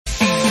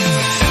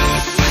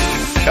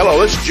Hello,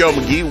 this is Joe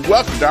McGee.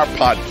 Welcome to our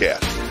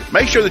podcast.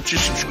 Make sure that you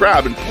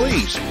subscribe and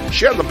please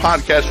share the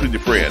podcast with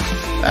your friends.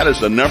 That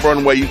is the number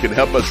one way you can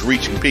help us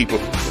reaching people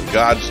with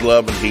God's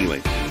love and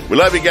healing. We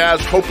love you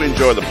guys. Hope you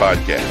enjoy the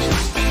podcast.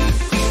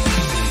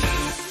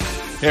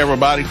 Hey,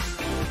 everybody.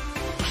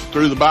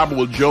 Through the Bible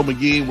with Joe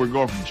McGee. We're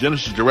going from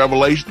Genesis to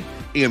Revelation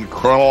in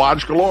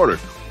chronological order.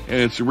 And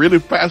it's really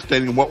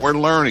fascinating what we're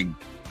learning.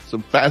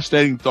 Some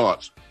fascinating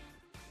thoughts.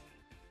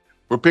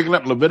 We're picking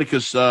up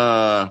Leviticus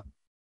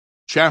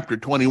chapter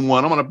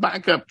 21. I'm going to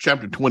back up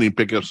chapter 20 and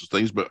pick up some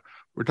things, but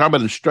we're talking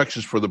about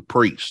instructions for the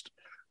priest.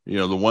 You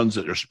know, the ones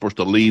that are supposed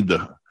to lead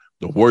the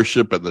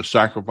worship and the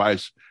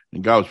sacrifice.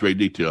 And God was very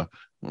detailed.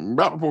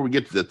 Right before we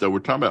get to that, though, we're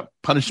talking about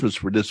punishments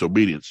for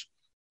disobedience.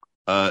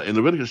 In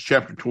Leviticus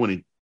chapter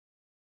 20,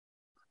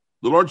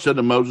 the Lord said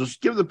to Moses,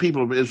 "Give the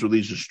people of Israel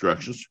these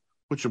instructions,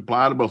 which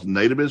apply to both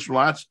native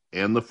Israelites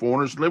and the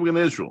foreigners living in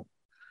Israel.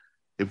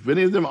 If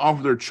any of them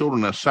offer their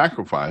children as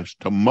sacrifice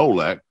to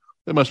Molech,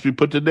 they must be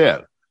put to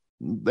death."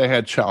 They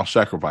had child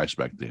sacrifice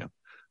back then.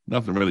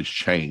 Nothing really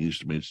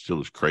changed. I mean, it's still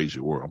this crazy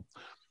world.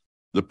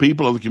 "The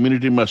people of the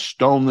community must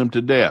stone them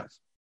to death.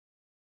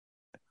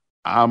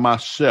 I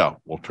myself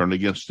will turn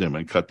against them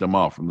and cut them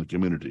off from the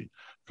community,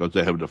 because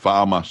they have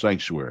defiled my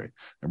sanctuary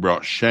and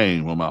brought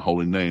shame on my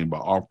holy name by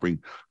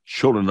offering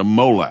children to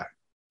Molech.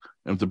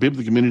 And if the people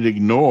of the community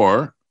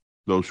ignore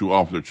those who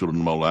offer their children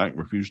to Molech,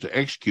 refuse to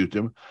execute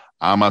them,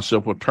 I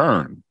myself will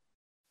turn.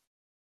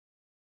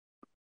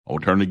 I will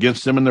turn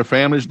against them and their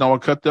families, and I will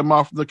cut them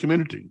off from the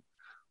community.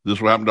 This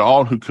will happen to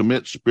all who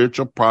commit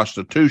spiritual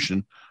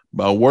prostitution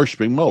by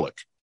worshiping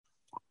Molech."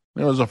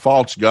 There was a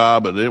false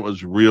god, but it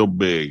was real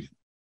big.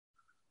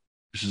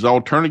 He says, "I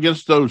will turn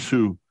against those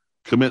who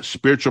commit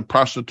spiritual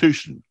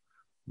prostitution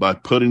by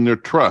putting their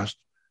trust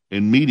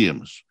in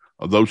mediums,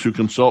 of those who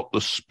consult the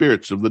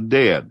spirits of the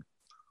dead.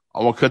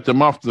 I will cut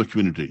them off from the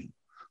community.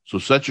 So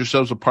set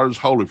yourselves apart as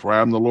holy, for I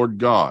am the Lord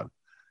God.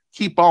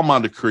 Keep all my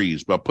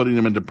decrees by putting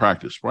them into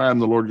practice, for I am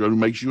the Lord God who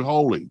makes you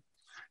holy.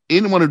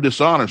 Anyone who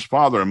dishonors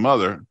father and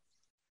mother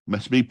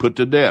must be put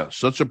to death.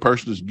 Such a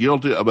person is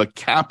guilty of a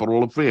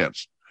capital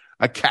offense."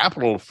 A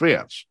capital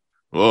offense.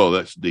 Oh,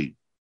 that's deep.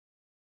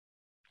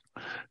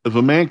 "If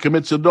a man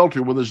commits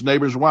adultery with his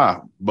neighbor's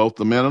wife, both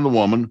the man and the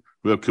woman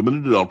who have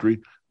committed adultery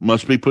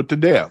must be put to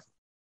death."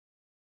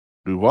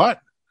 Do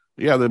what?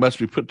 Yeah, they must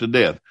be put to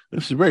death.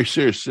 This is a very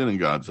serious sin in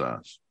God's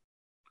eyes.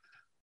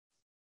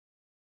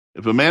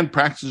 "If a man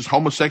practices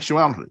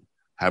homosexuality,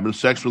 having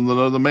sex with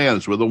another man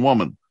is with a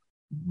woman,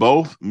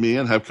 both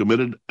men have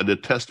committed a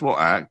detestable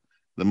act.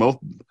 They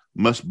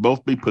must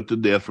both be put to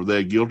death, for they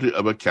are guilty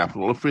of a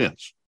capital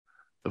offense.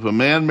 If a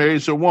man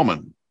marries a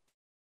woman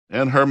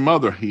and her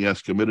mother, he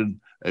has committed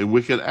a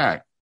wicked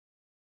act.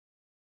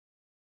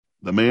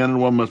 The man and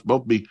woman must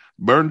both be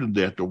burned to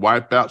death to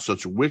wipe out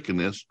such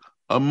wickedness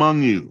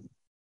among you."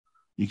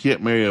 You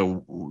can't marry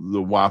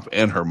the wife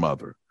and her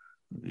mother.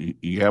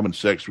 You having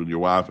sex with your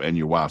wife and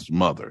your wife's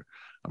mother.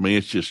 I mean,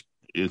 it's just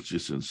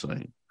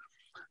insane.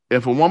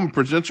 "If a woman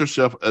presents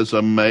herself to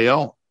a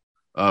male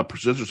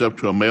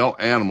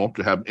animal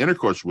to have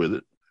intercourse with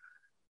it,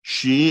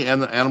 she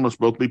and the animal must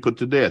both be put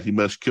to death. He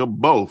must kill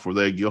both, for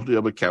they are guilty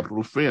of a capital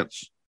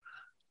offense.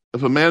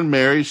 "If a man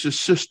marries his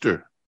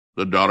sister,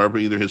 the daughter of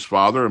either his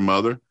father or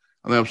mother,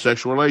 and they have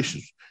sexual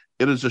relations,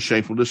 it is a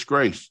shameful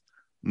disgrace.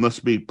 It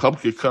must be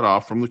publicly cut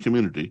off from the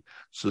community.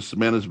 Since the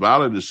man has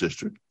violated his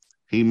sister,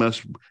 he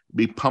must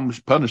be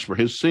punished for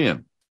his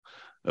sin.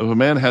 If a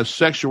man has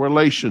sexual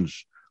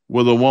relations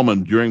with a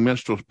woman during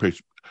menstrual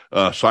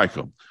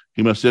cycle,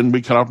 he must then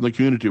be cut off from the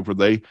community, for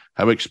they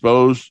have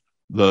exposed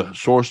the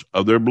source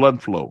of their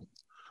blood flow.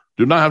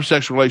 Do not have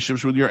sexual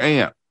relationships with your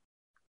aunt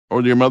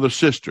or your mother's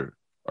sister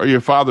or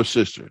your father's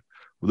sister.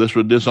 For this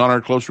would dishonor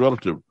a close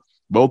relative.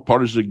 Both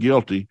parties are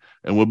guilty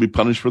and will be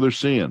punished for their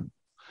sin.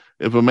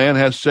 If a man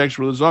has sex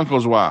with his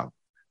uncle's wife,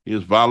 he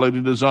has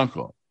violated his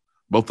uncle.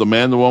 Both the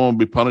man and the woman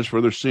will be punished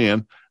for their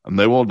sin, and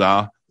they will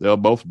die. They'll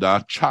both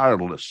die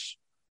childless.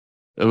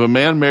 If a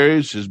man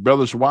marries his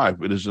brother's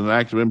wife, it is an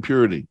act of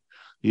impurity.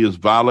 He has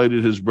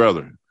violated his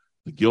brother.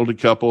 The guilty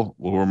couple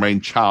will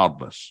remain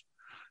childless.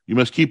 You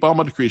must keep all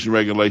my decrees and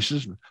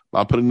regulations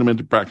by putting them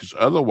into practice.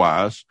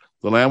 Otherwise,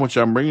 the land which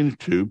I'm bringing you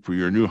to for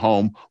your new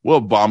home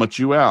will vomit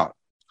you out.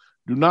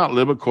 Do not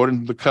live according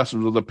to the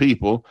customs of the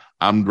people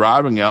I'm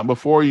driving out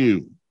before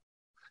you.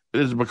 It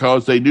is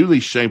because they do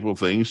these shameful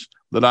things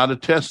that I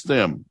detest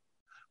them.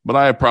 But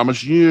I have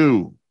promised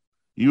you,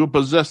 you will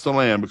possess the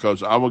land,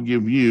 because I will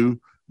give it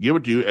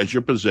to you as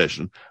your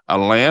possession, a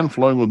land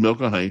flowing with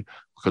milk and honey,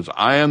 because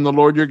I am the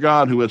Lord your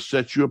God who has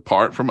set you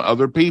apart from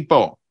other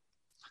people.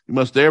 You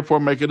must therefore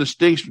make a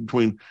distinction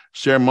between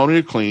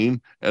ceremonially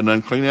clean and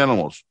unclean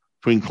animals,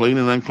 between clean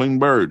and unclean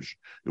birds.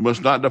 You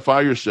must not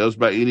defile yourselves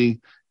by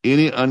eating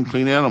any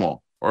unclean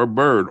animal or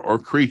bird or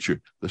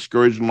creature that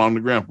scurries along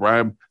the ground, for I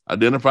have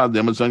identified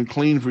them as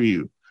unclean for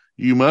you.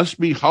 You must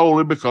be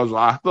holy, because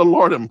I, the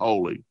Lord, am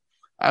holy.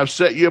 I have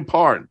set you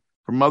apart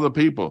from other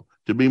people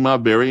to be my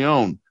very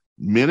own.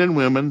 Men and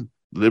women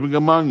living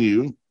among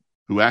you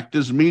who act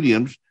as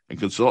mediums and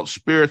consult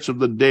spirits of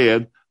the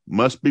dead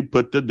must be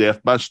put to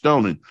death by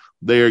stoning.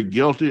 They are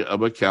guilty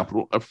of a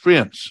capital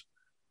offense.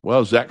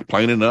 Well, is that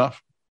plain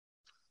enough?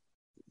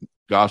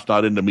 God's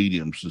not into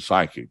mediums and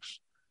psychics.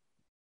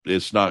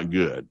 It's not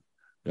good.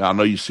 I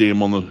know you see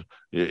them on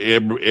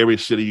every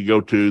city you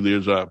go to,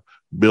 there's a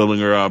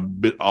building or a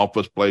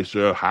office place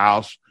or a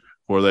house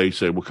where they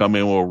say, "Well, come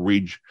in, we'll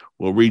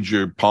read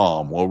your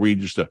palm, we'll read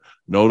your stuff."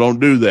 No, don't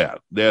do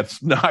that.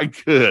 That's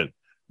not good.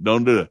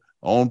 Don't do it.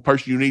 The only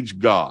person you need is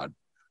God.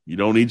 You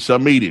don't need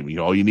some medium.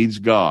 All you need is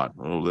God.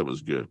 Oh, that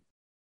was good.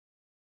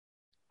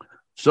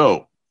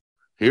 So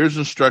here's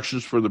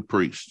instructions for the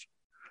priest.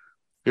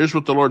 Here's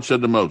what the Lord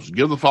said to Moses.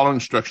 Give the following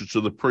instructions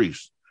to the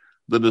priest,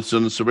 the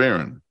descendants of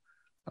Aaron.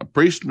 A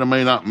priest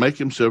may not make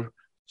himself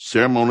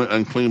ceremonially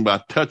unclean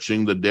by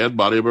touching the dead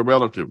body of a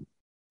relative.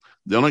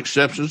 The only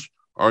exceptions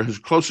are his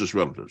closest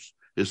relatives,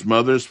 his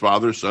mother, his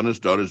father, his son, his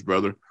daughter, his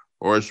brother,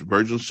 or his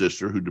virgin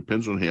sister who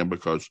depends on him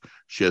because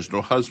she has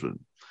no husband.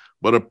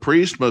 But a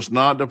priest must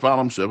not defile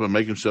himself and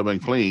make himself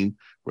unclean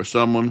for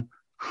someone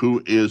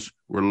who is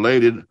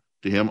related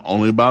to him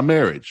only by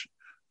marriage.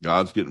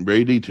 God's getting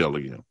very detailed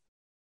again.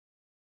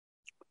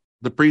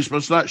 The priest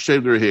must not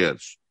shave their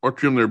heads or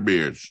trim their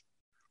beards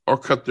or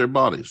cut their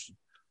bodies.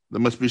 They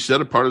must be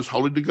set apart as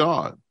holy to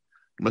God.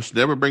 They must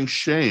never bring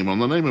shame on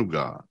the name of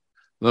God.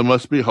 They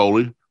must be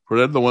holy, for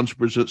they're the ones who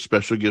present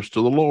special gifts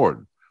to the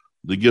Lord,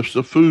 the gifts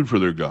of food for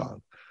their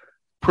God.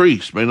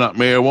 Priests may not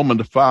marry a woman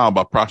defiled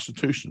by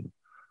prostitution.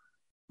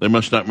 They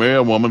must not marry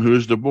a woman who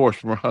is divorced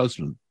from her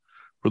husband,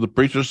 for the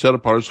priests are set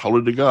apart as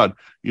holy to God.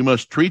 You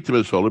must treat them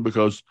as holy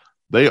because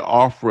they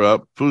offer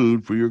up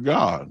food for your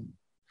God.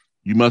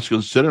 You must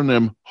consider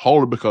them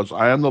holy because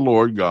I am the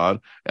Lord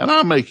God, and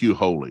I make you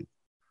holy.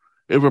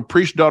 If a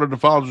priest's daughter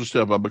defiles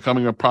herself by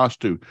becoming a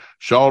prostitute,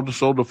 she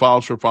also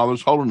defiles her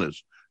father's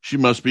holiness. She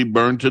must be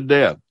burned to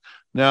death.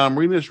 Now, I'm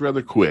reading this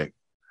rather quick,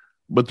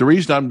 but the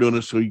reason I'm doing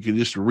this so you can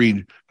just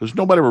read, because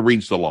nobody ever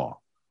reads the law.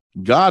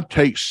 God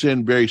takes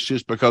sin very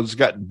serious because it's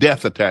got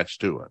death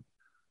attached to it.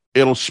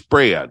 It'll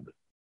spread.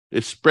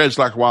 It spreads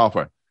like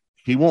wildfire.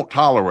 He won't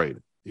tolerate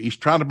it. He's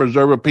trying to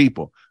preserve a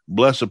people,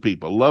 bless a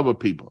people, love a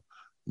people.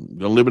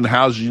 Gonna live in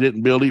houses you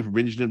didn't build, eat from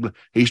vineyards you didn't build.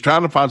 He's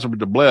trying to find something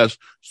to bless,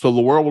 so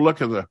the world will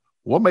look at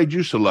what made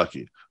you so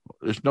lucky?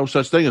 There's no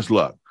such thing as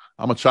luck.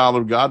 I'm a child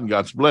of God, and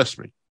God's blessed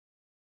me.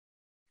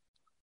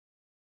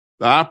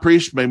 The high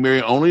priest may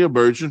marry only a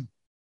virgin.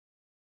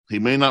 He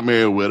may not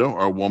marry a widow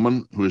or a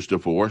woman who is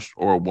divorced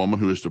or a woman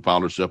who has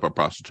defiled herself by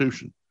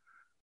prostitution.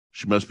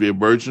 She must be a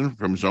virgin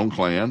from his own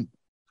clan,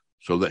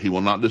 so that he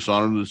will not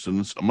dishonor the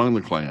descendants among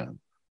the clan.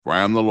 For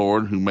I am the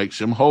Lord who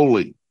makes him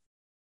holy.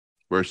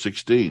 Verse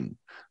 16.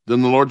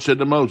 Then the Lord said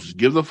to Moses,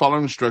 give the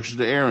following instructions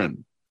to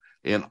Aaron.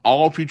 In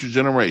all future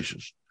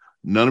generations,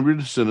 none of your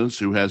descendants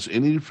who has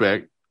any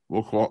defect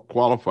will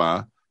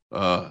qualify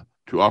to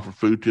offer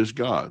food to his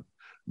God.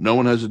 No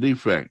one has a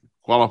defect,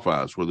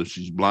 qualifies, whether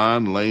she's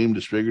blind, lame,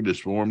 disfigured,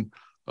 disformed,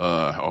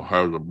 or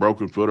has a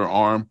broken foot or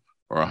arm,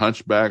 or a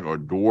hunchback, or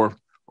dwarf,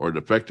 or a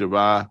defective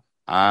eye,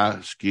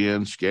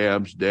 skin,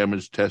 scabs,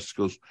 damaged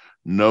testicles.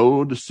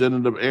 No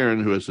descendant of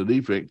Aaron who has a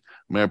defect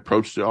may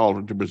approach the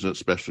altar to present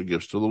special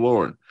gifts to the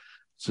Lord.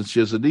 Since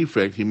he has a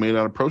defect, he may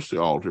not approach the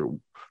altar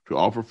to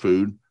offer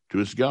food to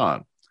his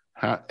God.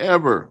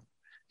 However,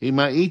 he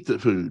may eat the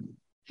food.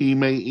 He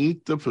may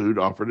eat the food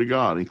offered to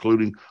God,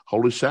 including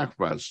holy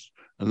sacrifices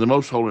and the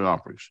most holy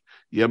offerings.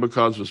 Yet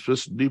because of his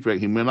physical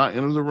defect, he may not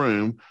enter the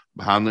room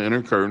behind the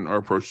inner curtain or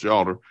approach the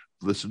altar.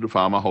 This is to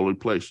defile my holy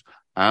place.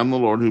 I am the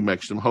Lord who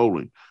makes them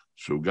holy.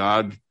 So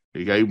God,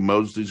 he gave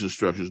Moses these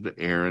instructions to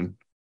Aaron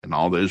and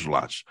all the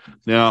Israelites.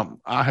 Now,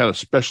 I had a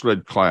special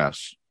ed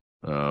class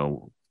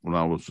when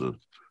I was a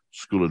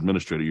school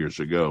administrator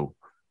years ago,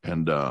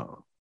 and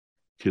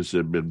kids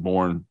had been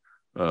born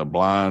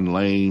blind,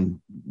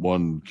 lame.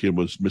 One kid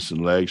was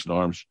missing legs and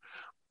arms.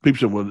 People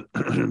said, well,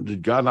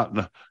 did God not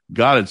know?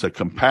 God is a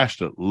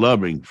compassionate,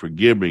 loving,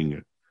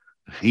 forgiving,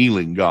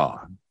 healing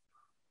God.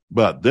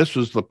 But this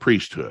was the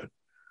priesthood.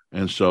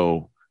 And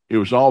so it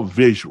was all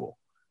visual.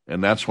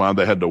 And that's why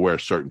they had to wear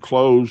certain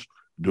clothes,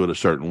 do it a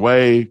certain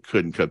way,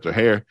 couldn't cut their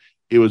hair.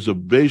 It was a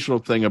visual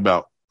thing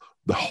about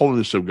the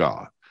holiness of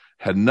God.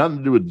 Had nothing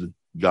to do with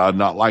God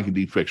not liking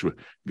defects.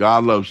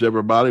 God loves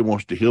everybody,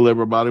 wants to heal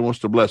everybody, wants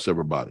to bless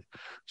everybody.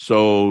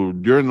 So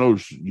during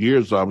those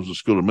years I was a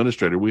school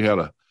administrator, we had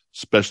a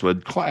special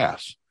ed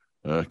class.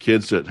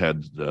 Kids that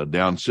had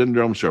Down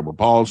syndrome, cerebral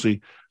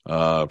palsy,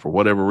 for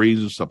whatever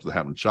reason, something that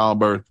happened in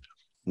childbirth.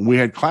 We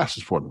had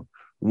classes for them.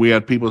 We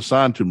had people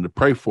assigned to them to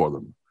pray for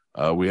them.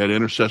 We had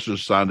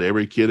intercessors assigned to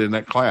every kid in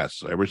that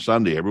class, every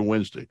Sunday, every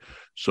Wednesday.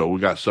 So we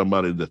got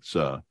somebody that's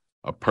a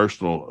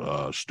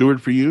personal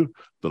steward for you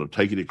that'll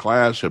take you to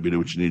class, help you do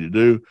what you need to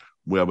do.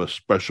 We have a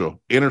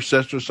special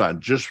intercessor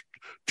assigned just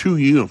to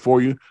you and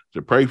for you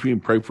to pray for you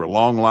and pray for a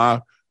long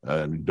life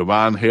and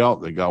divine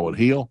health that God would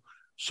heal.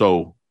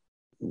 So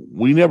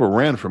we never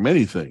ran from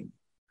anything.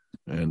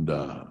 And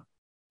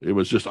it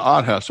was just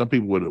odd how some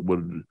people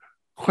would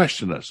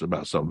question us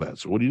about some of that.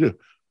 So what do you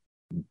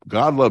do?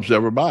 God loves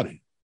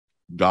everybody.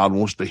 God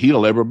wants to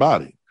heal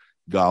everybody.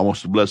 God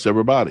wants to bless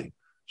everybody.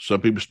 Some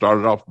people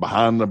started off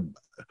behind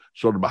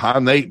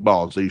the eight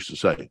ball, as they used to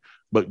say.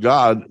 But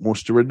God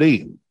wants to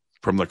redeem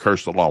from the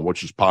curse of the law,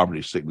 which is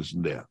poverty, sickness,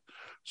 and death.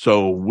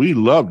 So we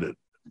loved it,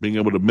 being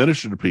able to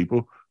minister to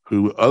people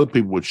who other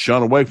people would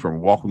shun away from,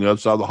 walk on the other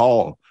side of the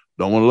hall,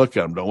 don't want to look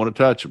at them, don't want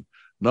to touch them.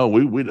 No,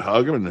 we'd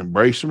hug them and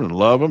embrace them and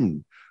love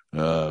them,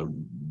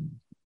 and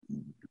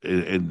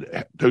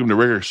took them to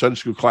regular Sunday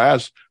school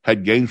class,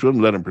 had games with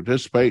them, let them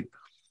participate.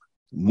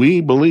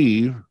 We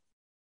believe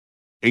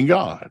in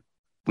God.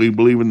 We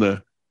believe in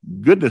the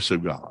goodness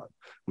of God.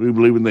 We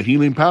believe in the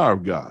healing power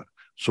of God.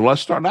 So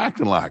let's start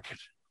acting like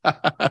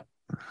it.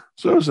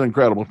 So it was an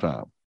incredible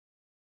time.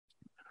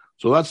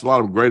 So that's a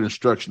lot of great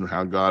instruction of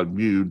how God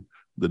viewed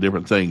the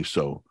different things.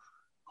 So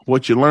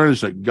what you learn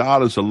is that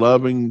God is a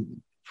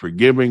loving,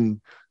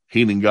 forgiving,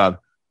 healing God,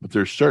 but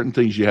there's certain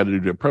things you had to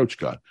do to approach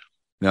God.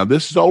 Now,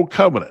 this is Old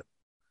Covenant.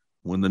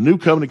 When the New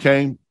Covenant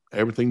came,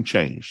 everything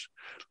changed.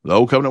 The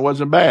Old Covenant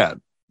wasn't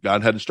bad.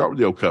 God had to start with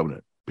the Old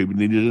Covenant. People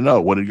needed to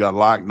know, what did God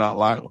like, not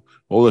like?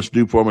 Oh, let's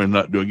do for me and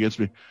not do against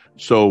me.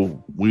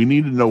 So we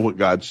need to know what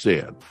God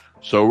said.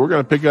 So we're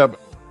going to pick up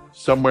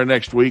somewhere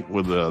next week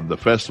with the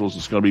festivals.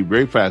 It's going to be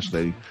very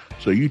fascinating.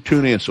 So you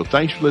tune in. So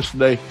thanks for listening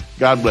today.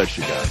 God bless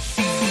you guys.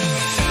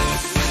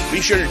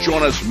 Be sure to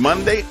join us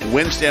Monday,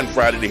 Wednesday, and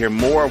Friday to hear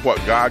more of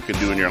what God can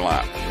do in your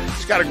life.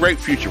 He's got a great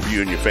future for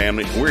you and your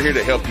family. We're here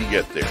to help you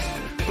get there.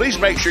 Please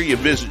make sure you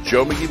visit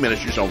Joe McGee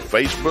Ministries on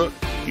Facebook,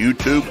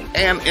 YouTube,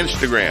 and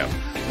Instagram.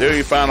 There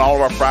you find all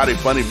of our Friday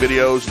funny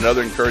videos and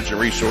other encouraging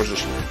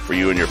resources for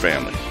you and your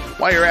family.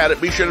 While you're at it,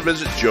 be sure to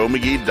visit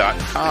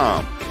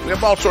joemcgee.com. We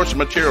have all sorts of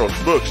materials,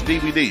 books,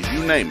 DVDs,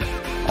 you name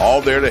it.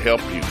 All there to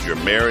help you, your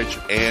marriage,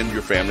 and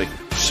your family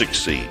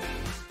succeed.